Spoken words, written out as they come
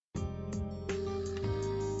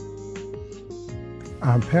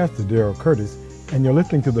I'm Pastor Darrell Curtis, and you're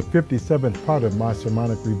listening to the 57th part of my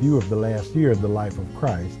sermonic review of the last year of the life of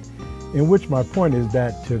Christ, in which my point is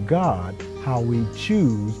that to God, how we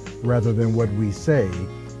choose rather than what we say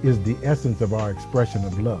is the essence of our expression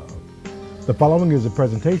of love. The following is a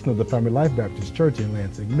presentation of the Family Life Baptist Church in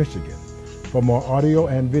Lansing, Michigan. For more audio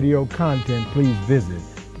and video content, please visit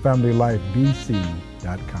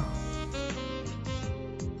FamilyLifeBC.com.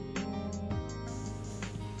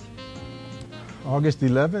 August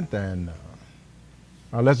 11th, and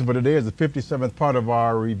our lesson for today is the 57th part of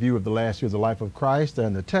our review of the last year of the life of Christ,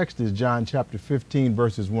 and the text is John chapter 15,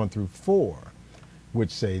 verses 1 through 4,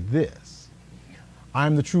 which say this: I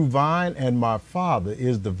am the true vine, and my Father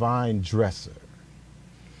is the vine dresser.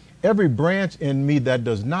 Every branch in me that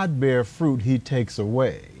does not bear fruit, he takes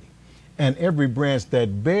away, and every branch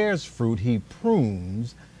that bears fruit, he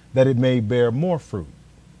prunes, that it may bear more fruit.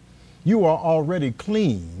 You are already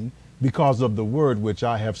clean because of the word which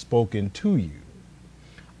I have spoken to you.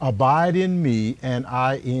 Abide in me, and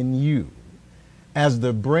I in you. As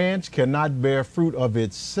the branch cannot bear fruit of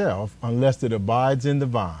itself unless it abides in the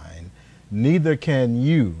vine, neither can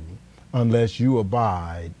you unless you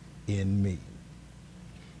abide in me.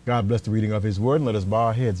 God bless the reading of his word, and let us bow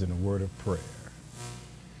our heads in a word of prayer.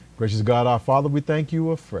 Gracious God, our Father, we thank you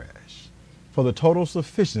afresh for the total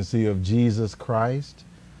sufficiency of Jesus Christ,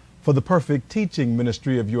 for the perfect teaching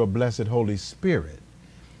ministry of your blessed Holy Spirit,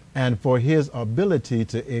 and for his ability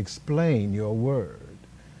to explain your word.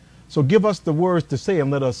 So give us the words to say,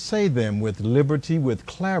 and let us say them with liberty, with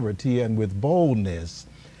clarity, and with boldness,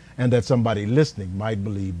 and that somebody listening might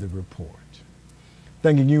believe the report.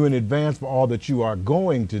 Thanking you in advance for all that you are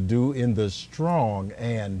going to do in the strong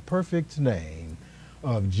and perfect name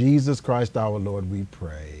of Jesus Christ our Lord, we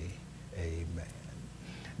pray. Amen.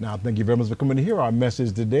 Now, thank you very much for coming to hear our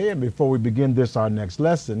message today. And before we begin our next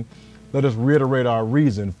lesson, let us reiterate our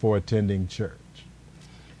reason for attending church.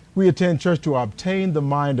 We attend church to obtain the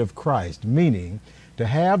mind of Christ, meaning to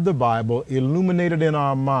have the Bible illuminated in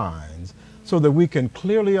our minds so that we can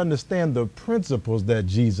clearly understand the principles that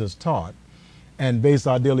Jesus taught and base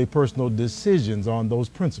our daily personal decisions on those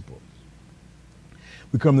principles.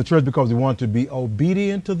 We come to church because we want to be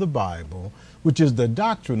obedient to the Bible, which is the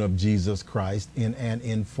doctrine of Jesus Christ, in an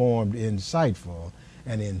informed, insightful,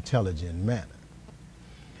 and intelligent manner.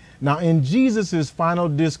 Now, in Jesus' final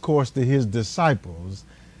discourse to his disciples,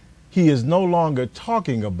 he is no longer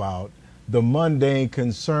talking about the mundane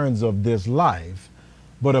concerns of this life,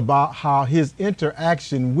 but about how his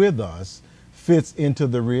interaction with us fits into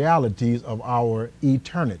the realities of our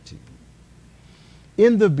eternity.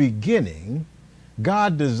 In the beginning,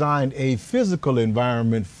 God designed a physical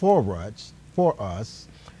environment for us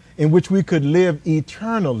in which we could live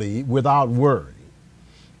eternally without worry.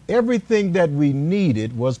 Everything that we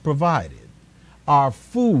needed was provided. Our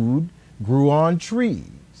food grew on trees.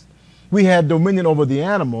 We had dominion over the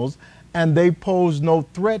animals, and they posed no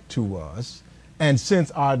threat to us. And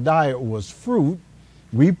since our diet was fruit,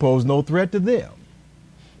 we posed no threat to them.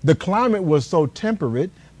 The climate was so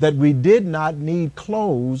temperate that we did not need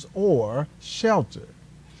clothes or shelter.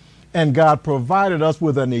 And God provided us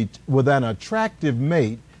with an attractive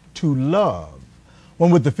mate to love, one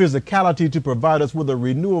with the physicality to provide us with a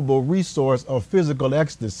renewable resource of physical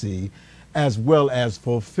ecstasy, as well as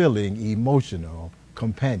fulfilling emotional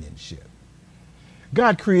companionship.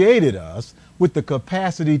 God created us with the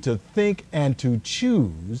capacity to think and to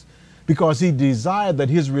choose because he desired that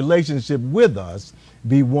his relationship with us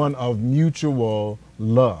be one of mutual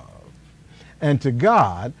love. And to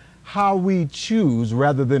God, how we choose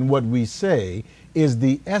rather than what we say is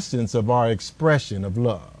the essence of our expression of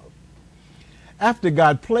love. After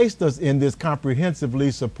God placed us in this comprehensively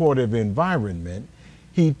supportive environment,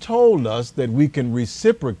 he told us that we can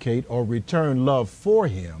reciprocate or return love for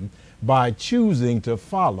him by choosing to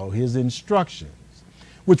follow his instructions,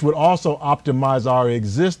 which would also optimize our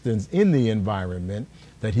existence in the environment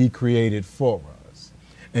that he created for us.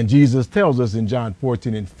 And Jesus tells us in John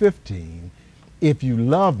 14:15, if you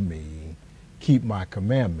love me, keep my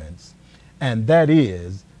commandments. And that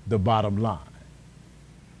is the bottom line.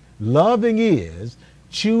 Loving is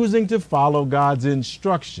choosing to follow God's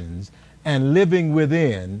instructions and living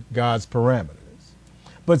within God's parameters.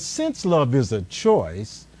 But since love is a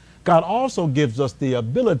choice, God also gives us the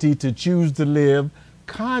ability to choose to live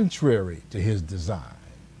contrary to his design.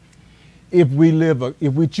 If we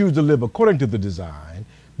choose to live according to the design,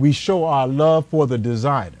 we show our love for the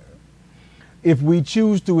designer. If we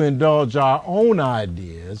choose to indulge our own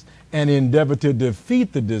ideas and endeavor to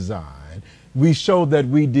defeat the design, we show that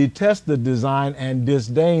we detest the design and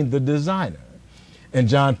disdain the designer. And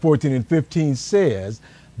John 14:15 says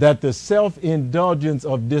that the self-indulgence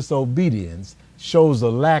of disobedience shows a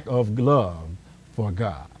lack of love for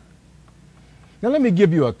God. Now let me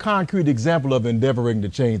give you a concrete example of endeavoring to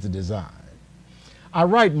change the design. I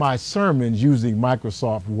write my sermons using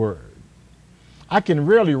Microsoft Word. I can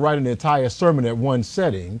rarely write an entire sermon at one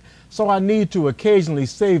setting, so I need to occasionally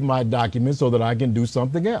save my documents so that I can do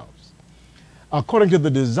something else. According to the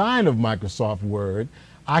design of Microsoft Word,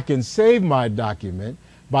 I can save my document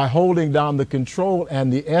by holding down the Control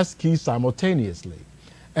and the S key simultaneously.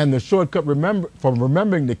 And the shortcut for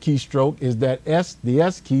remembering the keystroke is that the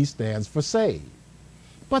S key stands for save.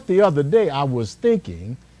 But the other day I was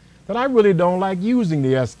thinking that I really don't like using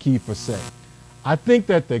the S key for save. I think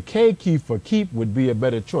that the K key for keep would be a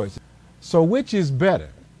better choice. So which is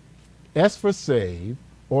better, S for save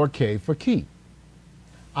or K for keep?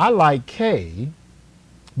 I like K,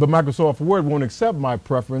 but Microsoft Word won't accept my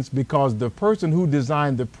preference because the person who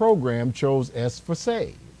designed the program chose S for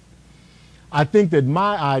save. I think that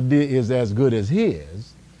my idea is as good as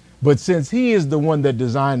his, but since he is the one that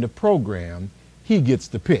designed the program, he gets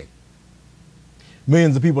to pick.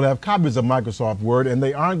 Millions of people have copies of Microsoft Word, and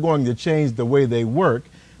they aren't going to change the way they work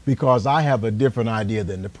because I have a different idea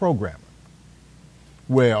than the programmer.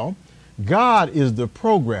 Well, God is the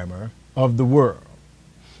programmer of the world.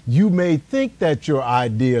 You may think that your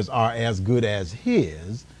ideas are as good as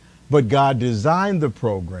his, but God designed the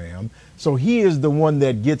program, so he is the one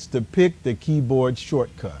that gets to pick the keyboard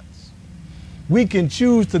shortcuts. We can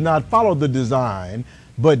choose to not follow the design,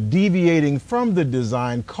 but deviating from the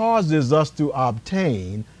design causes us to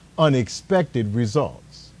obtain unexpected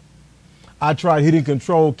results. I tried hitting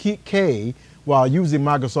Control K while using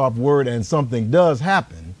Microsoft Word and something does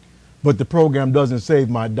happen, but the program doesn't save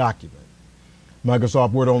my document.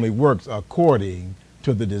 Microsoft Word only works according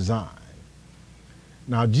to the design.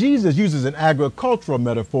 Now, Jesus uses an agricultural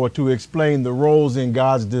metaphor to explain the roles in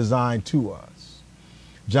God's design to us.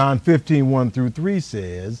 John 15:1-3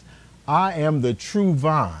 says, I am the true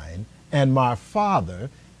vine, and my Father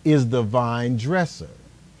is the vine dresser.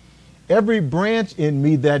 Every branch in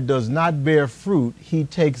me that does not bear fruit, he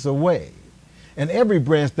takes away. And every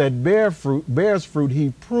branch that bears fruit,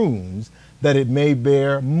 he prunes, that it may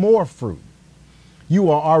bear more fruit. You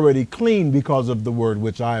are already clean because of the word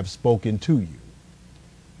which I have spoken to you.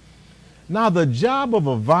 Now, the job of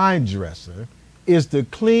a vine dresser is to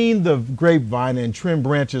clean the grapevine and trim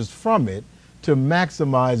branches from it to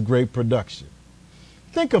maximize grape production.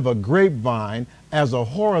 Think of a grapevine as a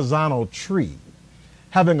horizontal tree,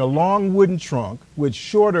 having a long wooden trunk with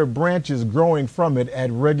shorter branches growing from it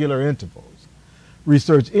at regular intervals.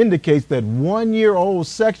 Research indicates that 1-year-old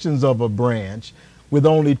sections of a branch with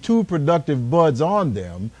only 2 productive buds on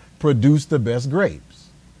them produce the best grapes.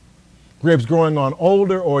 Grapes growing on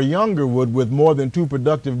older or younger wood with more than 2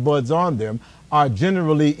 productive buds on them are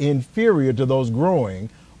generally inferior to those growing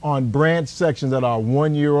on branch sections that are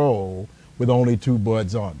 1 year old with only 2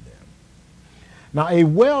 buds on them. Now, a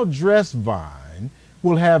well-dressed vine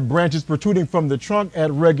will have branches protruding from the trunk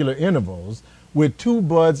at regular intervals with 2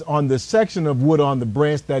 buds on the section of wood on the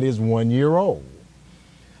branch that is 1 year old.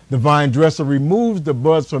 The vine dresser removes the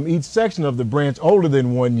buds from each section of the branch older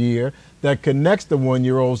than 1 year that connects the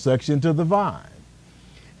 1-year-old section to the vine.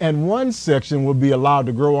 And one section will be allowed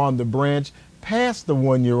to grow on the branch past the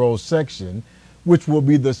 1-year-old section, which will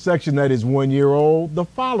be the section that is 1 year old the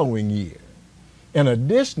following year. And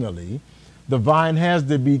additionally, the vine has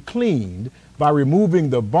to be cleaned by removing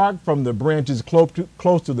the bark from the branches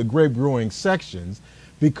close to the grape growing sections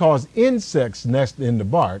because insects nest in the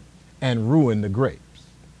bark and ruin the grapes.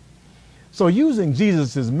 So using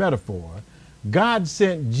Jesus' metaphor, God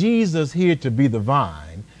sent Jesus here to be the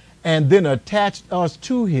vine and then attached us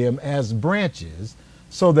to him as branches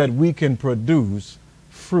so that we can produce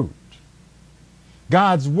fruit.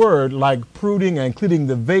 God's word, like pruning and cleaning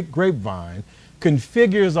the grapevine,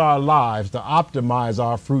 configures our lives to optimize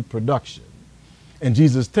our fruit production. And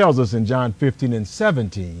Jesus tells us in John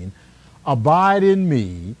 15:17, abide in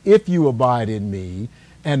me, if you abide in me,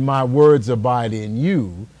 and my words abide in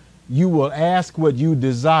you, you will ask what you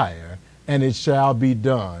desire, and it shall be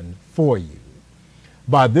done for you.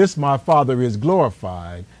 By this my Father is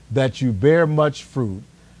glorified, that you bear much fruit,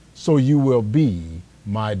 so you will be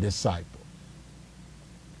my disciple.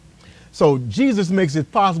 So Jesus makes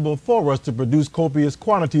it possible for us to produce copious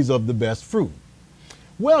quantities of the best fruit.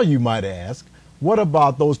 Well, you might ask, what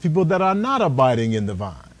about those people that are not abiding in the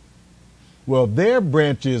vine? Well, their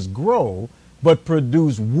branches grow, but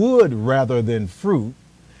produce wood rather than fruit.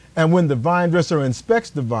 And when the vine dresser inspects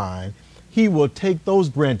the vine, he will take those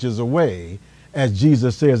branches away, as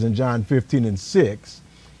Jesus says in John 15:6,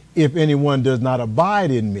 if anyone does not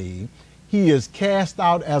abide in me, he is cast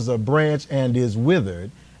out as a branch and is withered,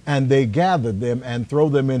 and they gather them and throw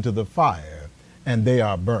them into the fire, and they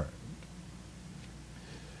are burned.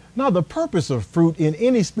 Now, the purpose of fruit in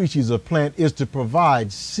any species of plant is to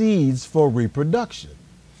provide seeds for reproduction.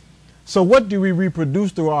 So what do we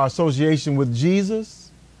reproduce through our association with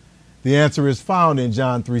Jesus? The answer is found in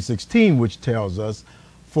John 3:16, which tells us,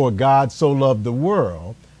 "For God so loved the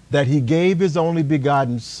world that he gave his only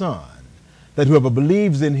begotten Son, that whoever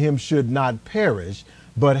believes in him should not perish,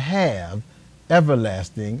 but have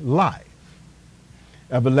everlasting life."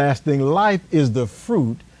 Everlasting life is the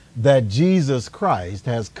fruit that Jesus Christ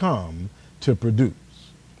has come to produce.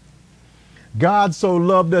 God so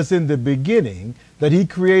loved us in the beginning that he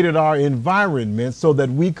created our environment so that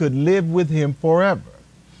we could live with him forever.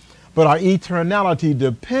 But our eternality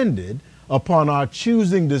depended upon our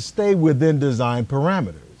choosing to stay within design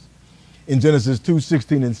parameters. In Genesis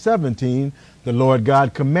 2:16 and 17, the Lord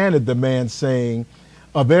God commanded the man, saying,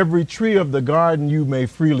 "Of every tree of the garden you may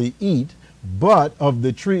freely eat, but of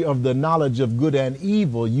the tree of the knowledge of good and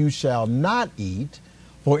evil you shall not eat,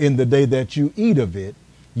 for in the day that you eat of it,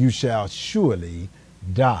 you shall surely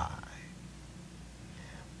die."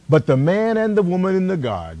 But the man and the woman in the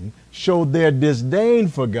garden showed their disdain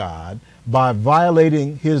for God by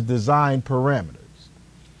violating his design parameters.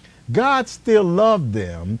 God still loved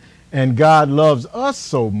them, and God loves us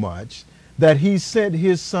so much that he sent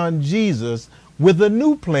his son Jesus with a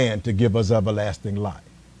new plan to give us everlasting life.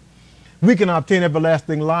 We can obtain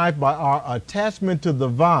everlasting life by our attachment to the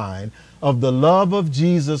vine of the love of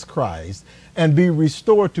Jesus Christ and be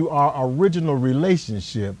restored to our original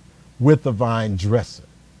relationship with the vine dresser.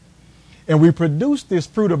 And we produce this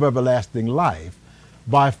fruit of everlasting life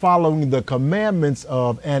by following the commandments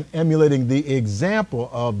of and emulating the example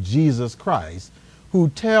of Jesus Christ, who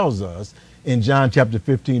tells us in John chapter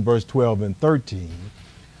 15, verse 12 and 13,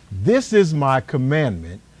 "This is my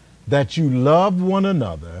commandment, that you love one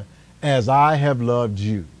another as I have loved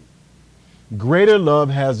you. Greater love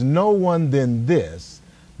has no one than this,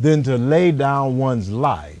 than to lay down one's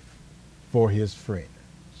life for his friends."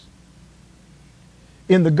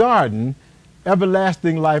 In the garden,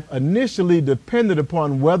 everlasting life initially depended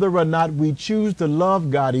upon whether or not we choose to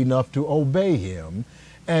love God enough to obey him,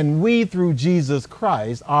 and we, through Jesus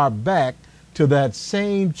Christ, are back to that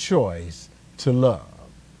same choice to love.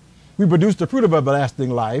 We produce the fruit of everlasting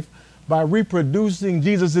life by reproducing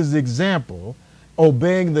Jesus' example,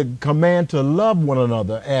 obeying the command to love one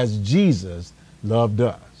another as Jesus loved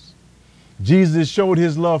us. Jesus showed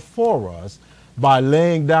his love for us by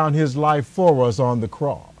laying down his life for us on the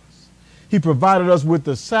cross. He provided us with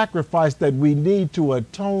the sacrifice that we need to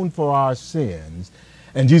atone for our sins,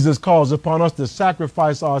 and Jesus calls upon us to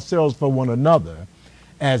sacrifice ourselves for one another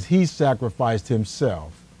as he sacrificed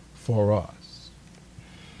himself for us.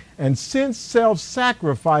 And since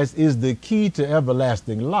self-sacrifice is the key to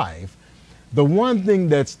everlasting life, the one thing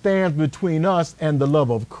that stands between us and the love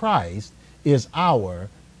of Christ is our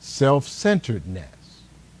self-centeredness.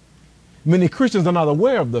 Many Christians are not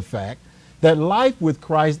aware of the fact that life with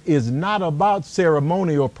Christ is not about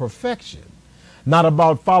ceremony or perfection, not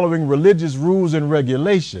about following religious rules and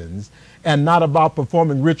regulations, and not about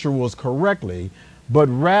performing rituals correctly, but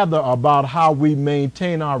rather about how we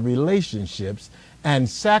maintain our relationships and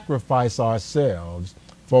sacrifice ourselves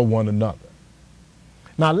for one another.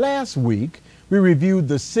 Now, last week, we reviewed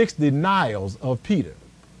the 6 denials of Peter.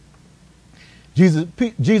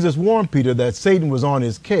 Jesus warned Peter that Satan was on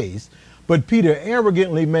his case, but Peter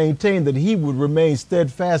arrogantly maintained that he would remain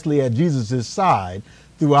steadfastly at Jesus' side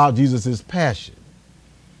throughout Jesus' passion.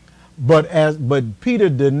 But Peter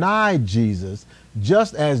denied Jesus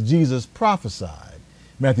just as Jesus prophesied.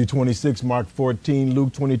 Matthew 26, Mark 14,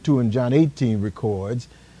 Luke 22, and John 18 records,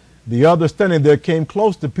 "The other standing there came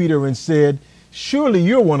close to Peter and said, 'Surely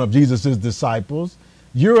you're one of Jesus' disciples.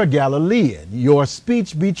 You're a Galilean. Your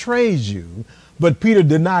speech betrays you.' But Peter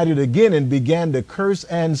denied it again and began to curse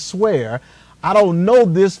and swear. 'I don't know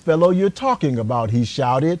this fellow you're talking about,' he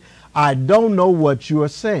shouted. 'I don't know what you're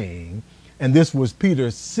saying.' And this was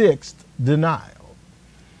Peter's 6th denial.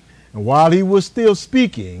 And while he was still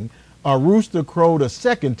speaking, a rooster crowed a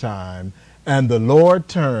second time, and the Lord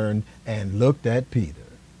turned and looked at Peter.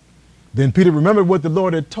 Then Peter remembered what the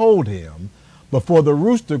Lord had told him, 'Before the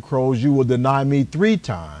rooster crows, you will deny me 3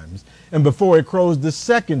 times, and before it crows the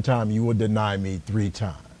second time, you will deny me 3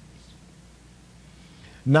 times.'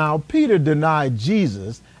 Now, Peter denied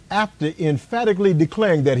Jesus after emphatically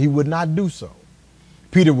declaring that he would not do so.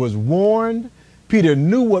 Peter was warned. Peter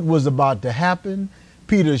knew what was about to happen.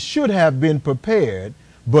 Peter should have been prepared,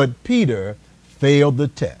 but Peter failed the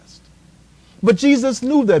test. But Jesus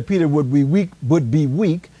knew that Peter would be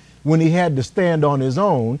weak when he had to stand on his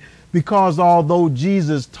own, because although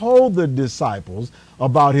Jesus told the disciples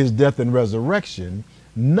about his death and resurrection,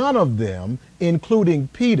 none of them, including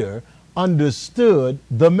Peter, understood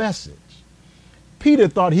the message. Peter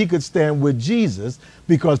thought he could stand with Jesus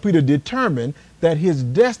because Peter determined that his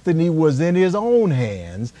destiny was in his own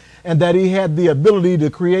hands and that he had the ability to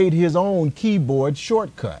create his own keyboard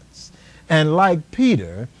shortcuts. And like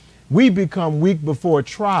Peter, we become weak before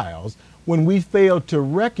trials when we fail to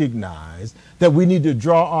recognize that we need to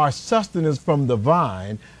draw our sustenance from the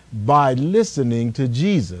vine by listening to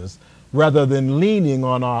Jesus rather than leaning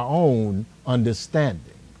on our own understanding.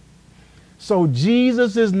 So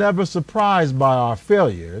Jesus is never surprised by our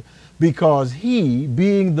failure because he,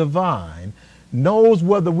 being the vine, knows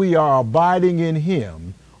whether we are abiding in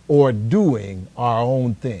him or doing our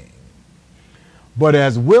own thing. But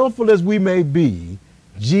as willful as we may be,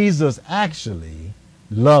 Jesus actually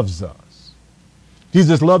loves us.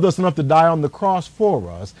 Jesus loved us enough to die on the cross for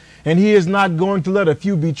us, and he is not going to let a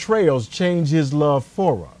few betrayals change his love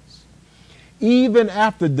for us. Even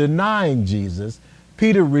after denying Jesus,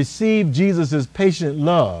 Peter received Jesus' patient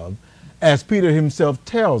love, as Peter himself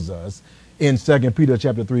tells us in 2 Peter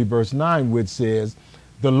chapter 3, verse 9, which says,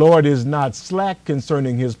 "The Lord is not slack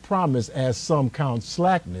concerning his promise, as some count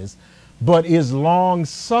slackness, but is long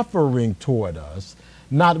suffering toward us,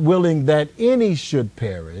 not willing that any should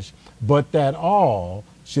perish, but that all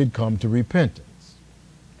should come to repentance."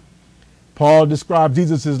 Paul describes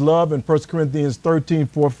Jesus' love in 1 Corinthians 13,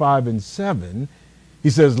 4, 5, and 7. He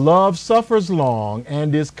says, "Love suffers long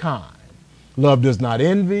and is kind. Love does not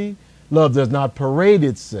envy. Love does not parade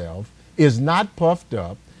itself, is not puffed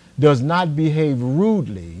up, does not behave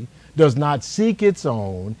rudely, does not seek its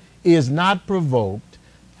own, is not provoked,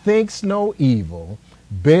 thinks no evil,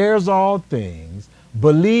 bears all things,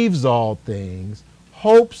 believes all things,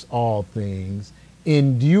 hopes all things,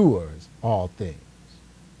 endures all things."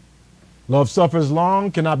 Love suffers long,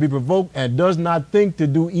 cannot be provoked, and does not think to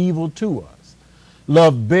do evil to us.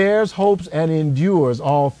 Love bears, hopes, and endures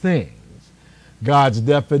all things. God's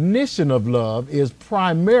definition of love is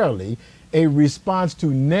primarily a response to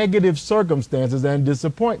negative circumstances and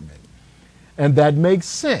disappointment. And that makes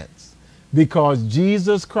sense because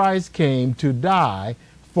Jesus Christ came to die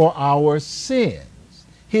for our sins.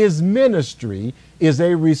 His ministry is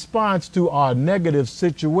a response to our negative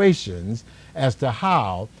situations as to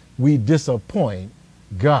how we disappoint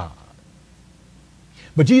God.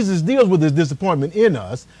 But Jesus deals with his disappointment in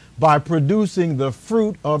us by producing the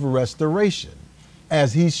fruit of restoration,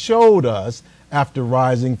 as he showed us after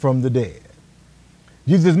rising from the dead.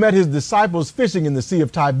 Jesus met his disciples fishing in the Sea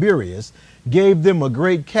of Tiberias, gave them a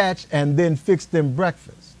great catch, and then fixed them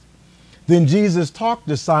breakfast. Then Jesus talked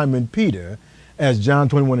to Simon Peter, as John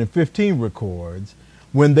 21 and 15 records.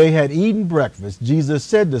 When they had eaten breakfast, Jesus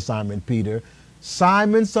said to Simon Peter,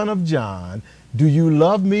 "Simon, son of John, do you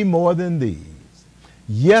love me more than these?"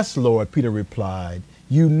 "Yes, Lord," Peter replied,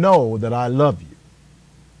 "you know that I love you."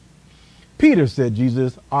 "Peter," said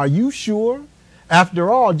Jesus, "are you sure? After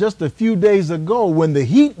all, just a few days ago when the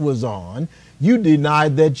heat was on, you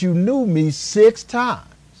denied that you knew me 6 times.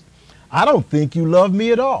 I don't think you love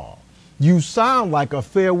me at all. You sound like a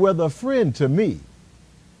fair weather friend to me."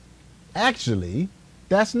 Actually,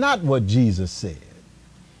 that's not what Jesus said.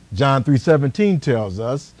 John 3:17 tells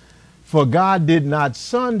us, "For God did not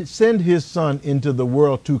send his Son into the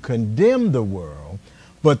world to condemn the world,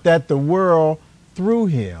 but that the world through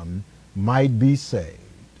him might be saved."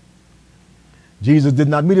 Jesus did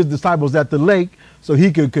not meet his disciples at the lake so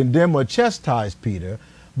he could condemn or chastise Peter,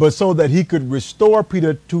 but so that he could restore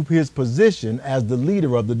Peter to his position as the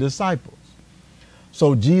leader of the disciples.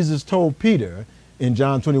 So Jesus told Peter in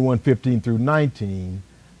John 21, 15 through 19,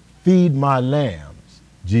 "Feed my lambs,"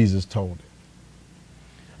 Jesus told him.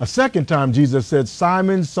 A second time, Jesus said,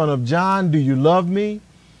 "Simon, son of John, do you love me?"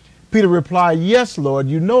 Peter replied, "Yes, Lord,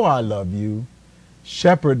 you know I love you."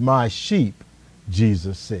 "Shepherd my sheep,"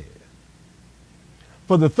 Jesus said.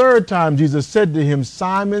 For the third time, Jesus said to him,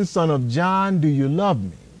 "Simon, son of John, do you love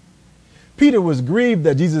me?" Peter was grieved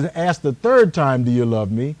that Jesus asked the third time, "Do you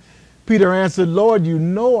love me?" Peter answered, "Lord, you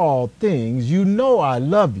know all things. You know I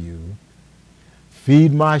love you."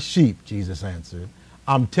 "Feed my sheep," Jesus answered.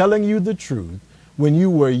 "I'm telling you the truth. When you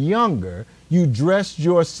were younger, you dressed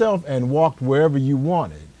yourself and walked wherever you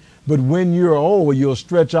wanted. But when you're old, you'll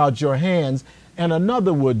stretch out your hands and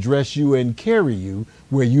another will dress you and carry you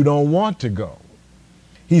where you don't want to go."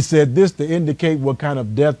 He said this to indicate what kind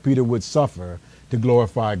of death Peter would suffer to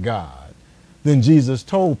glorify God. Then Jesus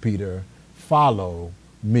told Peter, "Follow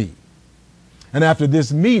me." And after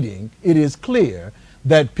this meeting, it is clear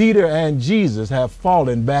that Peter and Jesus have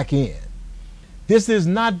fallen back in. This is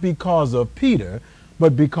not because of Peter,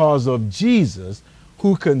 but because of Jesus,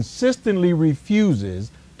 who consistently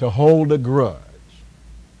refuses to hold a grudge.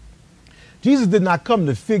 Jesus did not come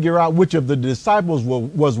to figure out which of the disciples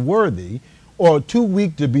was worthy or too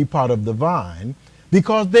weak to be part of the vine,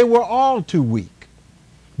 because they were all too weak.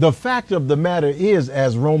 The fact of the matter is,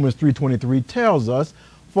 as Romans 3:23 tells us,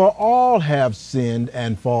 for all have sinned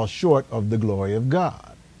and fall short of the glory of God.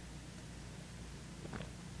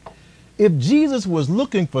 If Jesus was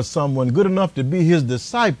looking for someone good enough to be his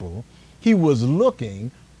disciple, he was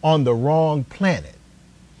looking on the wrong planet.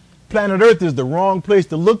 Planet Earth is the wrong place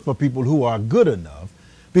to look for people who are good enough,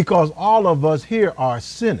 because all of us here are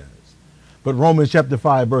sinners. But Romans chapter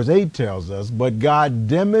 5 verse 8 tells us, but God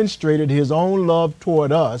demonstrated his own love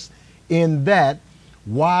toward us in that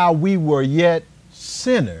while we were yet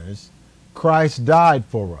sinners, Christ died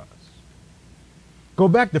for us. Go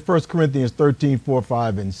back to 1 Corinthians 13:4,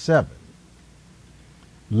 5, and 7.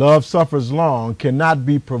 Love suffers long, cannot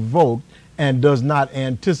be provoked, and does not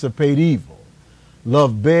anticipate evil.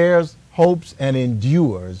 Love bears, hopes, and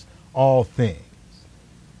endures all things.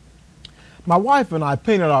 My wife and I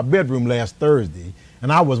painted our bedroom last Thursday, and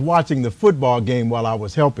I was watching the football game while I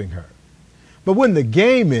was helping her. But when the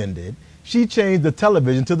game ended, she changed the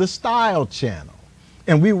television to the Style channel,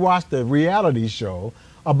 and we watched a reality show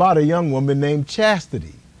about a young woman named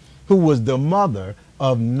Chastity, who was the mother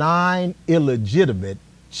of 9 illegitimate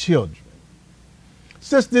children.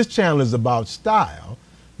 Since this channel is about style,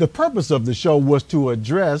 the purpose of the show was to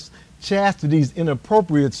address Chastity's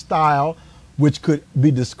inappropriate style, which could be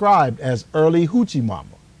described as early hoochie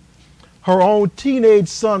mama. Her own teenage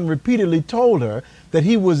son repeatedly told her that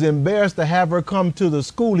he was embarrassed to have her come to the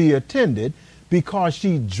school he attended because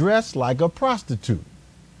she dressed like a prostitute.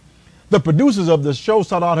 The producers of the show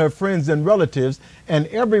sought out her friends and relatives, and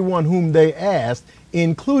everyone whom they asked,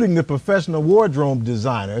 including the professional wardrobe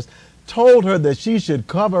designers, told her that she should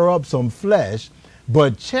cover up some flesh,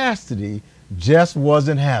 but Chastity just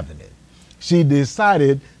wasn't having it. She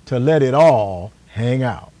decided to let it all hang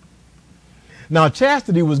out. Now,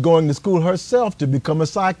 Chastity was going to school herself to become a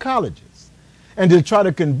psychologist, and to try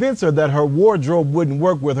to convince her that her wardrobe wouldn't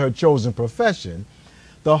work with her chosen profession,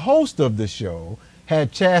 the host of the show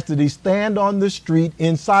had Chastity stand on the street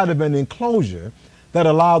inside of an enclosure that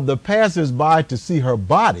allowed the passers-by to see her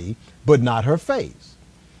body, but not her face.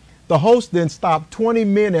 The host then stopped 20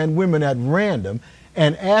 men and women at random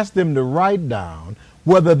and asked them to write down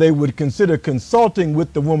whether they would consider consulting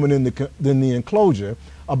with the woman in the enclosure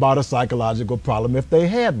about a psychological problem if they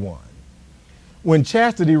had one. When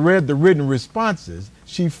Chastity read the written responses,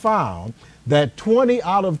 she found that 20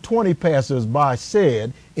 out of 20 passers-by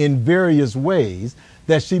said in various ways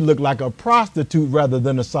that she looked like a prostitute rather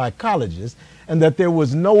than a psychologist, and that there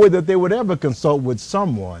was no way that they would ever consult with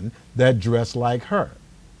someone that dressed like her.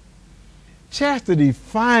 Chastity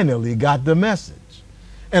finally got the message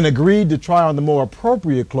and agreed to try on the more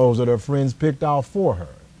appropriate clothes that her friends picked out for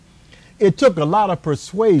her. It took a lot of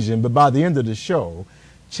persuasion, but by the end of the show,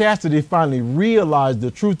 Chastity finally realized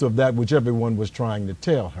the truth of that which everyone was trying to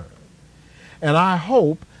tell her. And I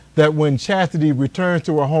hope that when Chastity returns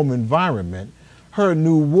to her home environment, her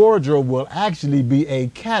new wardrobe will actually be a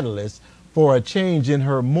catalyst for a change in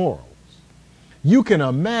her morals. You can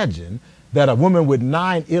imagine that a woman with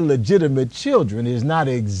 9 illegitimate children is not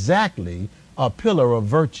exactly a pillar of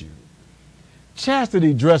virtue.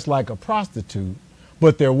 Chastity dressed like a prostitute,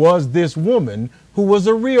 but there was this woman who was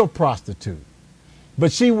a real prostitute.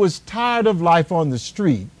 But she was tired of life on the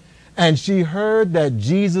street, and she heard that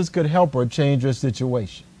Jesus could help her change her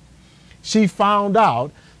situation. She found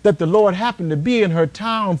out that the Lord happened to be in her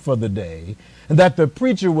town for the day, and that the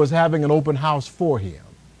preacher was having an open house for him.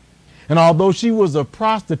 And although she was a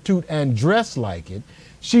prostitute and dressed like it,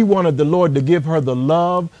 she wanted the Lord to give her the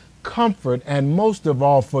love, comfort, and most of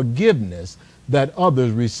all, forgiveness that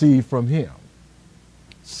others receive from him.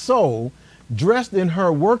 So, dressed in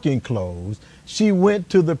her working clothes, she went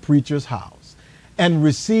to the preacher's house and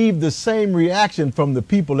received the same reaction from the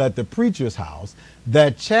people at the preacher's house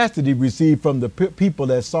that Chastity received from the people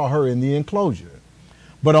that saw her in the enclosure.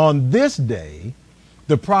 But on this day,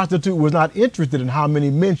 the prostitute was not interested in how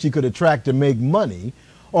many men she could attract to make money,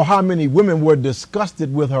 or how many women were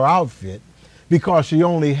disgusted with her outfit, because she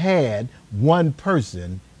only had one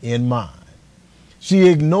person in mind. She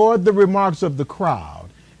ignored the remarks of the crowd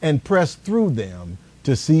and pressed through them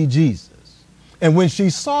to see Jesus. And when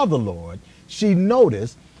she saw the Lord, she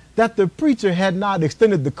noticed that the preacher had not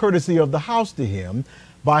extended the courtesy of the house to him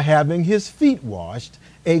by having his feet washed,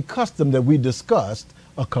 a custom that we discussed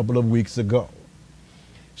a couple of weeks ago.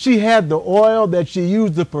 She had the oil that she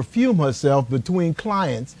used to perfume herself between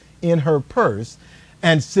clients in her purse,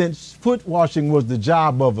 and since foot washing was the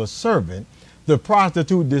job of a servant, the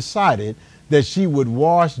prostitute decided that she would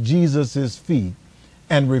wash Jesus' feet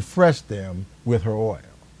and refresh them with her oil.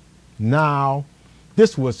 Now,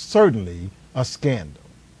 this was certainly a scandal.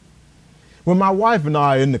 When my wife and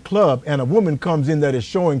I are in the club and a woman comes in that is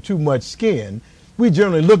showing too much skin, we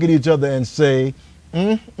generally look at each other and say,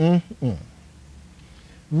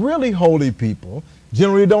 Really holy people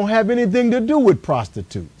generally don't have anything to do with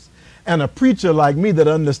prostitutes. And a preacher like me that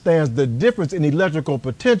understands the difference in electrical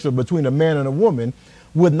potential between a man and a woman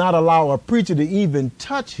would not allow a preacher to even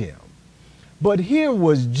touch him. But here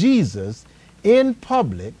was Jesus in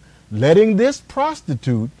public letting this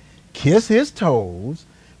prostitute kiss his toes,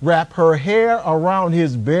 wrap her hair around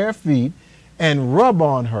his bare feet, and rub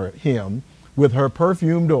on him with her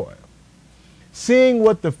perfumed oil. Seeing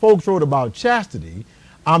what the folks wrote about chastity,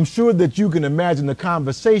 I'm sure that you can imagine the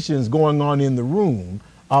conversations going on in the room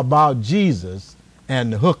about Jesus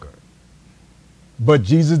and the hooker. But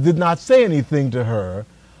Jesus did not say anything to her,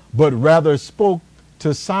 but rather spoke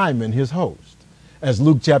to Simon, his host, as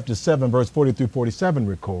Luke chapter 7, verse 40 through 47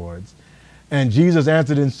 records. And Jesus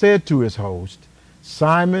answered and said to his host,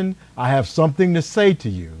 Simon, I have something to say to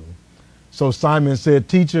you. So Simon said,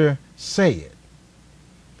 Teacher, say it.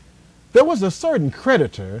 There was a certain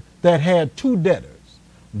creditor that had two debtors.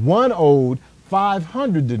 One owed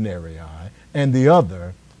 500 denarii and the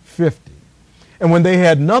other 50. And when they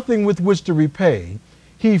had nothing with which to repay,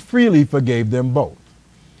 he freely forgave them both.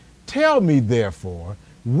 Tell me, therefore,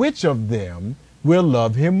 which of them will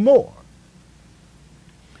love him more?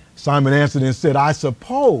 Simon answered and said, I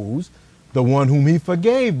suppose the one whom he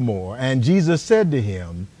forgave more. And Jesus said to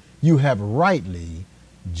him, You have rightly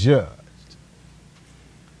judged.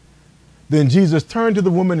 Then Jesus turned to the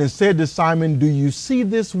woman and said to Simon, Do you see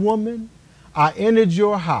this woman? I entered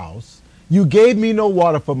your house. You gave me no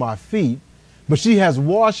water for my feet, but she has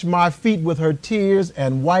washed my feet with her tears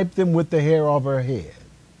and wiped them with the hair of her head.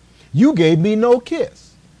 You gave me no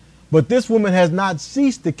kiss, but this woman has not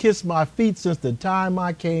ceased to kiss my feet since the time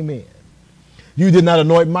I came in. You did not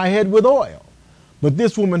anoint my head with oil, but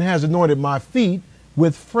this woman has anointed my feet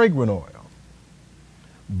with fragrant oil.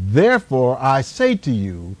 Therefore, I say to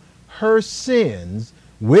you, her sins,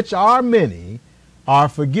 which are many, are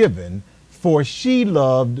forgiven, for she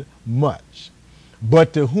loved much.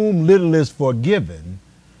 But to whom little is forgiven,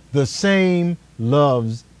 the same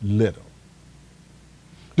loves little.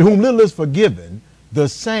 To whom little is forgiven, the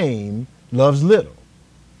same loves little.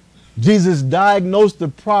 Jesus diagnosed the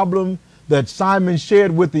problem that Simon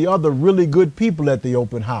shared with the other really good people at the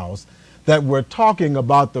open house that were talking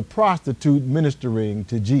about the prostitute ministering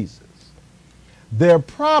to Jesus. Their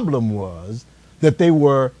problem was that they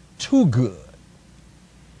were too good.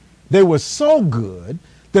 They were so good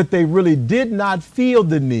that they really did not feel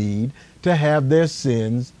the need to have their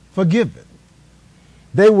sins forgiven.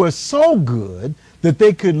 They were so good that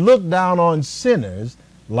they could look down on sinners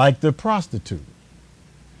like the prostitute.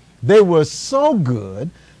 They were so good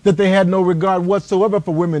that they had no regard whatsoever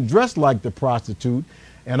for women dressed like the prostitute,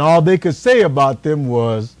 and all they could say about them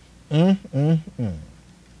was,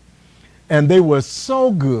 And they were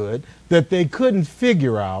so good that they couldn't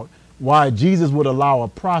figure out why Jesus would allow a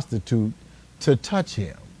prostitute to touch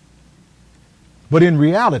him. But in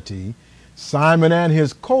reality, Simon and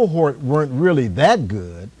his cohort weren't really that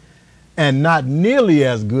good, and not nearly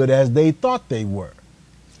as good as they thought they were.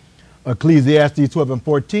 Ecclesiastes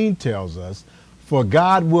 12:14 tells us, For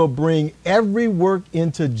God will bring every work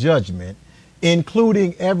into judgment,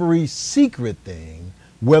 including every secret thing,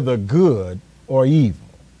 whether good or evil.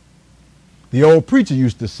 The old preacher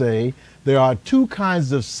used to say, there are two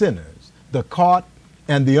kinds of sinners, the caught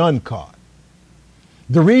and the uncaught.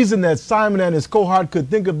 The reason that Simon and his cohort could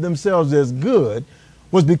think of themselves as good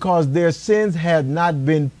was because their sins had not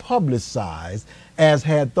been publicized as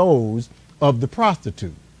had those of the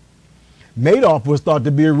prostitute. Madoff was thought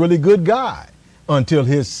to be a really good guy until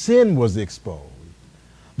his sin was exposed.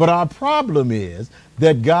 But our problem is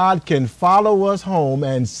that God can follow us home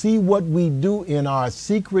and see what we do in our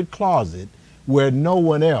secret closet where no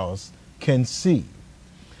one else can see.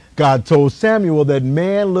 God told Samuel that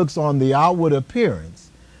man looks on the outward appearance,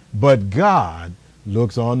 but God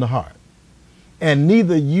looks on the heart. And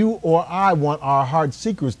neither you or I want our heart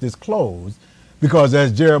secrets disclosed, because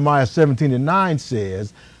as Jeremiah 17:9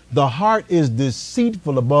 says, the heart is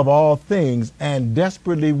deceitful above all things and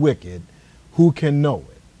desperately wicked. Who can know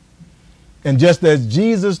it? And just as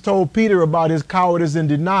Jesus told Peter about his cowardice and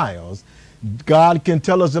denials, God can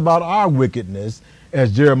tell us about our wickedness,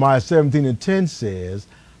 as Jeremiah 17:10 says,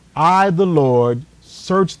 I, the Lord,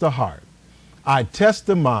 search the heart. I test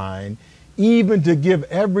the mind, even to give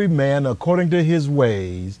every man according to his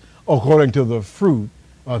ways, according to the fruit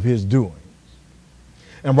of his doings.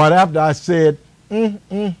 And right after I said,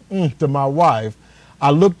 to my wife,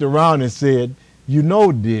 I looked around and said, you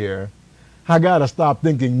know, dear, I got to stop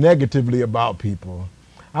thinking negatively about people.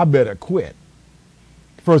 I better quit.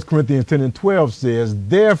 1 Corinthians 10 and 12 says,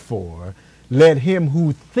 therefore, let him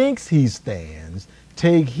who thinks he stands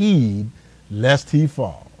take heed lest he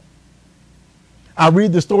fall. I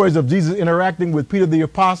read the stories of Jesus interacting with Peter the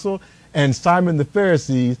Apostle and Simon the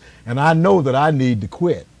Pharisee, and I know that I need to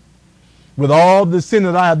quit. With all the sin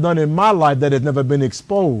that I have done in my life that has never been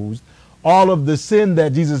exposed, all of the sin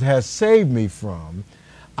that Jesus has saved me from,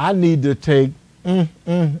 I need to take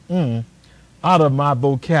out of my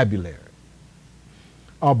vocabulary.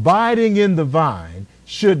 Abiding in the vine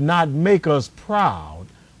should not make us proud,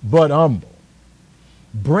 but humble.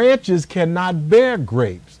 Branches cannot bear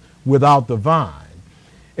grapes without the vine.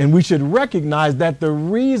 And we should recognize that the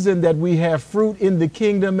reason that we have fruit in the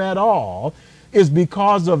kingdom at all is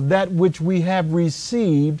because of that which we have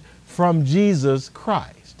received from Jesus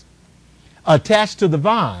Christ. Attached to the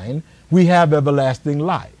vine, we have everlasting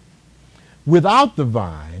life. Without the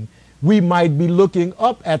vine, we might be looking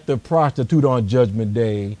up at the prostitute on Judgment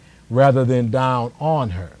Day rather than down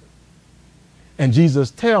on her. And Jesus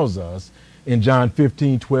tells us in John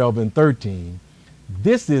 15, 12, and 13,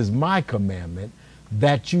 this is my commandment,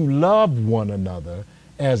 that you love one another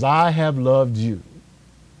as I have loved you.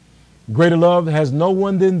 Greater love has no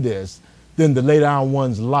one than this, than to lay down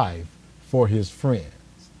one's life for his friends.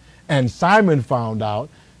 And Simon found out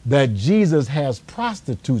that Jesus has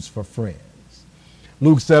prostitutes for friends.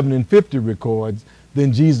 Luke 7 and 50 records,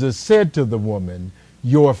 then Jesus said to the woman,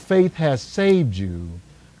 your faith has saved you.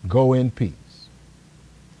 Go in peace.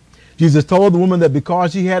 Jesus told the woman that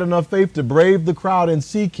because she had enough faith to brave the crowd and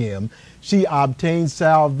seek him, she obtained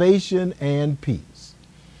salvation and peace.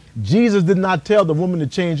 Jesus did not tell the woman to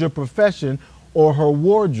change her profession or her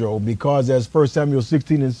wardrobe because, as 1 Samuel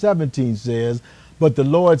 16 and 17 says, but the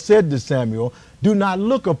Lord said to Samuel, do not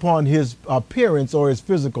look upon his appearance or his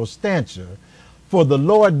physical stature, for the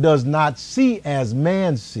Lord does not see as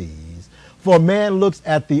man sees. For man looks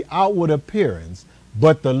at the outward appearance,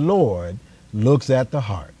 but the Lord looks at the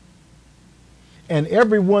heart. And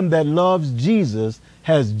everyone that loves Jesus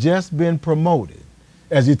has just been promoted,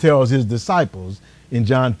 as he tells his disciples in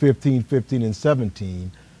John 15, 15 and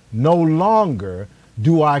 17, no longer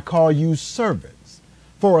do I call you servants,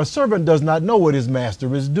 for a servant does not know what his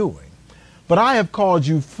master is doing. But I have called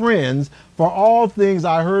you friends, for all things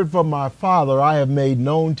I heard from my Father I have made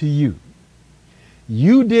known to you.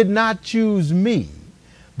 You did not choose me,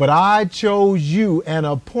 but I chose you and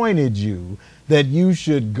appointed you that you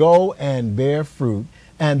should go and bear fruit,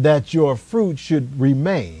 and that your fruit should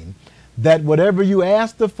remain, that whatever you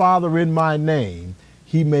ask the Father in my name,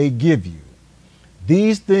 he may give you.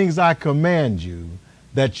 These things I command you,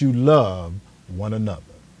 that you love one another.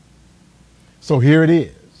 So here it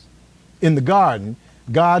is. In the garden,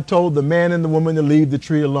 God told the man and the woman to leave the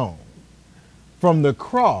tree alone. From the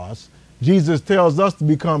cross, Jesus tells us to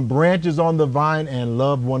become branches on the vine and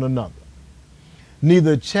love one another.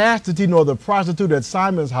 Neither chastity nor the prostitute at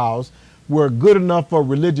Simon's house were good enough for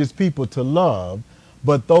religious people to love,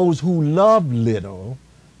 but those who love little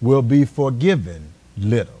will be forgiven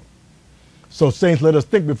little. So, saints, let us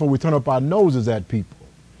think before we turn up our noses at people.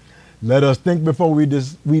 Let us think before we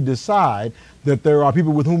decide that there are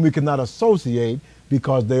people with whom we cannot associate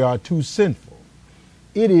because they are too sinful.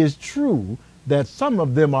 It is true that some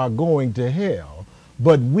of them are going to hell,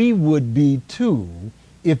 but we would be too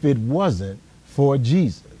if it wasn't for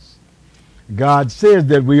Jesus. God says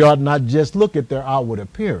that we ought not just look at their outward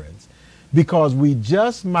appearance, because we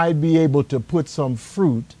just might be able to put some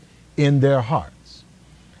fruit in their hearts.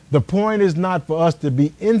 The point is not for us to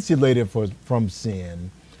be insulated from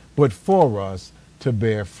sin, but for us to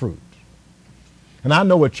bear fruit. And I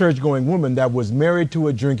know a church-going woman that was married to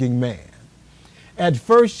a drinking man. At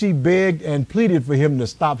first, she begged and pleaded for him to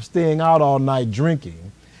stop staying out all night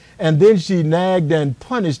drinking, and then she nagged and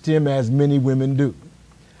punished him as many women do.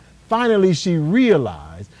 Finally, she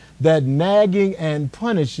realized that nagging and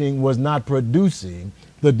punishing was not producing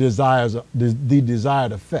the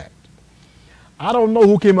desired effect. I don't know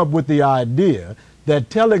who came up with the idea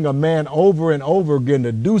that telling a man over and over again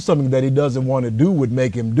to do something that he doesn't want to do would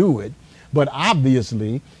make him do it, but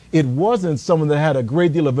obviously it wasn't someone that had a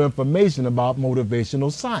great deal of information about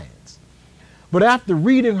motivational science. But after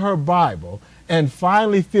reading her Bible and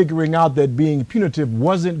finally figuring out that being punitive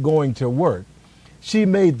wasn't going to work, she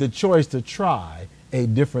made the choice to try a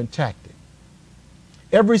different tactic.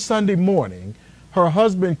 Every Sunday morning, Her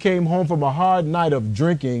husband came home from a hard night of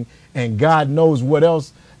drinking and God knows what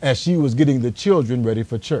else as she was getting the children ready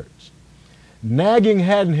for church. Nagging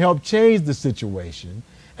hadn't helped change the situation,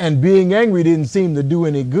 and being angry didn't seem to do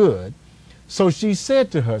any good. So she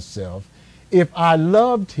said to herself, if I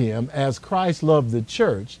loved him as Christ loved the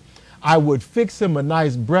church, I would fix him a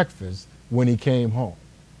nice breakfast when he came home.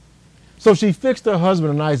 So she fixed her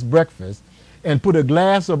husband a nice breakfast and put a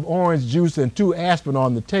glass of orange juice and 2 aspirin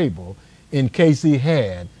on the table in case he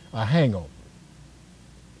had a hangover.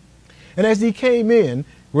 And as he came in,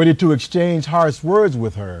 ready to exchange harsh words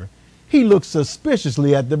with her, he looked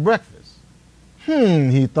suspiciously at the breakfast.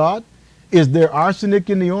 He thought, is there arsenic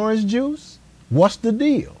in the orange juice? What's the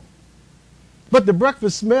deal? But the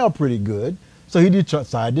breakfast smelled pretty good, so he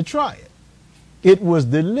decided to try it. It was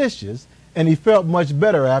delicious, and he felt much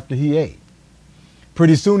better after he ate.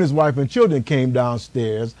 Pretty soon his wife and children came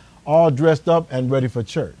downstairs, all dressed up and ready for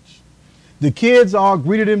church. The kids all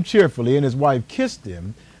greeted him cheerfully, and his wife kissed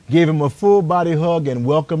him, gave him a full body hug, and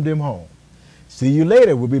welcomed him home. See you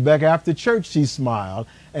later. We'll be back after church, she smiled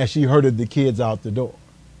as she herded the kids out the door.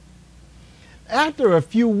 After a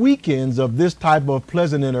few weekends of this type of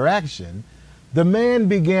pleasant interaction, the man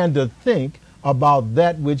began to think about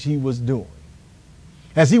that which he was doing.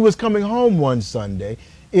 As he was coming home one Sunday,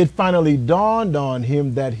 it finally dawned on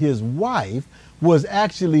him that his wife was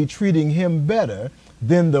actually treating him better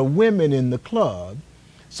than the women in the club.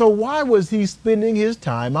 So why was he spending his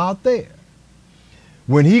time out there?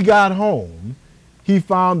 When he got home, he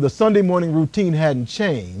found the Sunday morning routine hadn't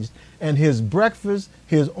changed, and his breakfast,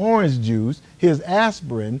 his orange juice, his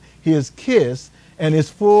aspirin, his kiss, and his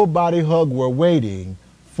full body hug were waiting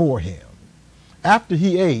for him. After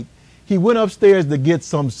he ate, he went upstairs to get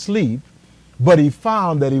some sleep, but he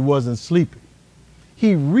found that he wasn't sleepy.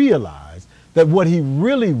 He realized that what he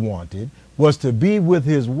really wanted was to be with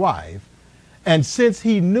his wife, and since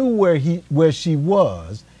he knew where she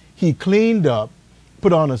was, he cleaned up,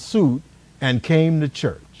 put on a suit, and came to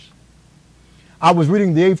church. I was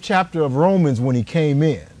reading the 8th chapter of Romans when he came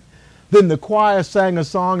in. Then the choir sang a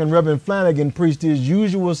song and Reverend Flanagan preached his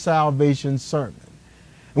usual salvation sermon.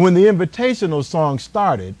 And when the invitational song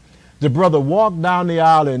started, the brother walked down the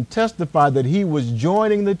aisle and testified that he was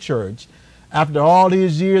joining the church after all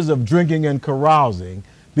his years of drinking and carousing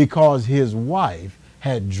because his wife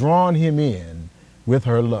had drawn him in with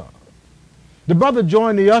her love. The brother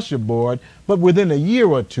joined the usher board, but within a year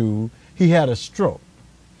or two, he had a stroke.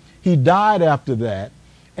 He died after that,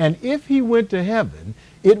 and if he went to heaven,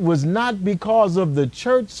 it was not because of the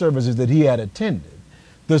church services that he had attended,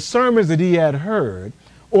 the sermons that he had heard,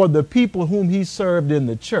 or the people whom he served in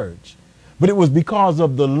the church, but it was because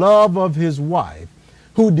of the love of his wife,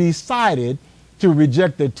 who decided to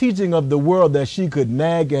reject the teaching of the world that she could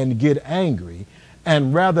nag and get angry,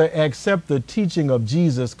 and rather accept the teaching of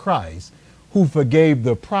Jesus Christ, who forgave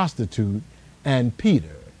the prostitute and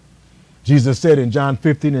Peter. Jesus said in John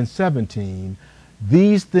 15:17,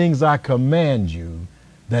 these things I command you,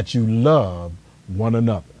 that you love one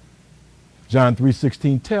another. John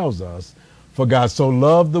 3:16 tells us, for God so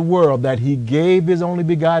loved the world that he gave his only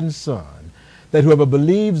begotten Son, that whoever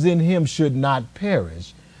believes in him should not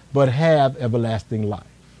perish, but have everlasting life.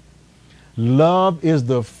 Love is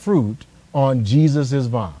the fruit on Jesus'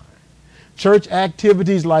 vine. Church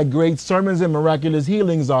activities like great sermons and miraculous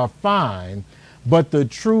healings are fine, but the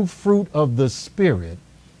true fruit of the Spirit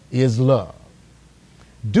is love.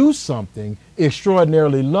 Do something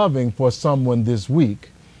extraordinarily loving for someone this week,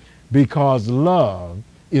 because love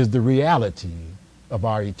is the reality of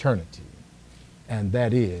our eternity. And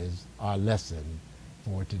that is our lesson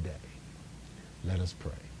for today. Let us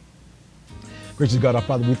pray. Gracious God, our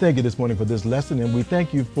Father, we thank you this morning for this lesson, and we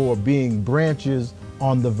thank you for being branches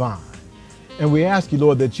on the vine. And we ask you,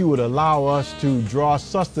 Lord, that you would allow us to draw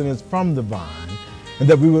sustenance from the vine, and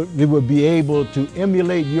that we would be able to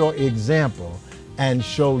emulate your example and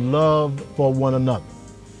show love for one another.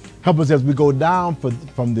 Help us as we go down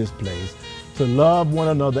from this place to love one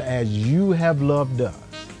another as you have loved us,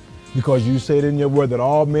 because you said in your word that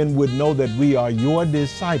all men would know that we are your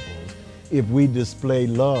disciples if we display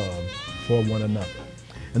love for one another.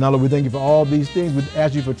 And now, Lord, we thank you for all these things. We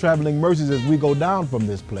ask you for traveling mercies as we go down from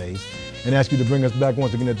this place, and ask you to bring us back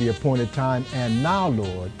once again at the appointed time. And now,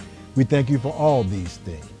 Lord, we thank you for all these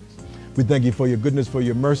things. We thank you for your goodness, for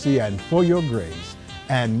your mercy, and for your grace.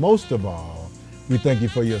 And most of all, we thank you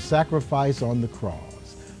for your sacrifice on the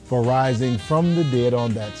cross, for rising from the dead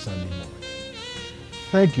on that Sunday morning.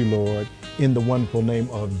 Thank you, Lord. In the wonderful name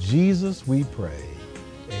of Jesus, we pray.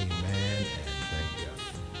 Amen and thank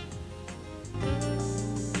God.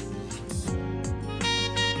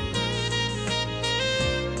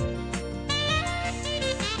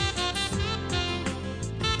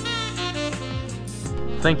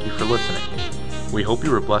 thank you for listening. We hope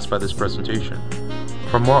you were blessed by this presentation.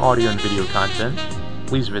 For more audio and video content,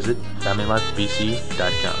 please visit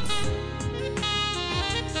FamilyLifeBC.com.